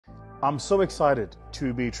I'm so excited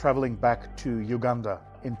to be traveling back to Uganda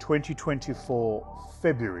in 2024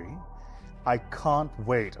 February. I can't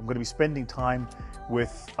wait. I'm going to be spending time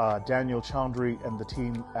with Daniel Chowdhury and the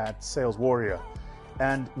team at Sales Warrior.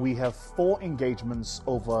 And we have 4 engagements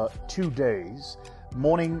over 2 days,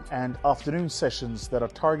 morning and afternoon sessions that are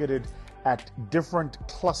targeted at different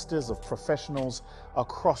clusters of professionals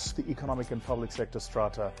across the economic and public sector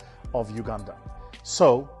strata of Uganda.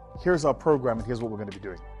 So here's our program and here's what we're going to be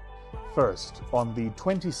doing. First, on the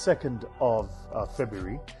 22nd of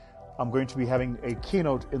February, I'm going to be having a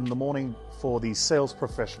keynote in the morning for the sales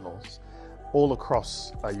professionals all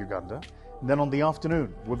across Uganda. And then on the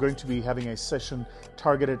afternoon, we're going to be having a session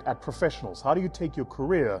targeted at professionals. How do you take your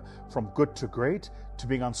career from good to great to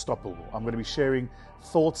being unstoppable? I'm going to be sharing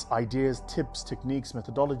thoughts, ideas, tips, techniques,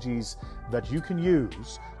 methodologies that you can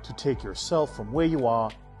use to take yourself from where you are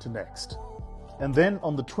to next. And then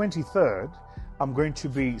on the 23rd, I'm going to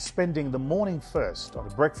be spending the morning first on a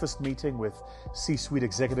breakfast meeting with C-suite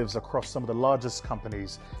executives across some of the largest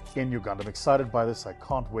companies in Uganda. I'm excited by this. I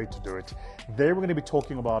can't wait to do it. There we're going to be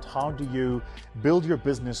talking about how do you build your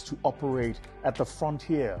business to operate at the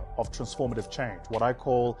frontier of transformative change, what I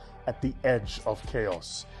call at the edge of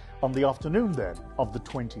chaos. On the afternoon then of the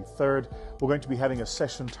 23rd, we're going to be having a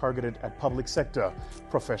session targeted at public sector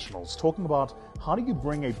professionals, talking about how do you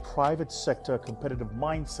bring a private sector competitive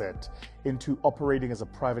mindset into operating as a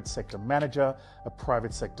private sector manager, a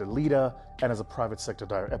private sector leader, and as a public sector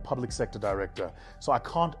director. So I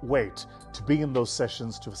can't wait to be in those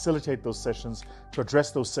sessions, to facilitate those sessions, to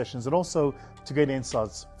address those sessions, and also to gain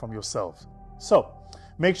insights from yourself. So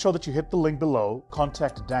make sure that you hit the link below,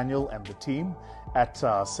 contact Daniel and the team at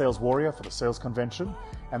Sales Warrior for the sales convention,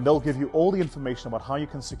 and they'll give you all the information about how you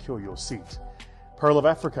can secure your seat. Pearl of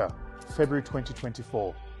Africa, February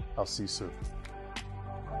 2024. I'll see you soon.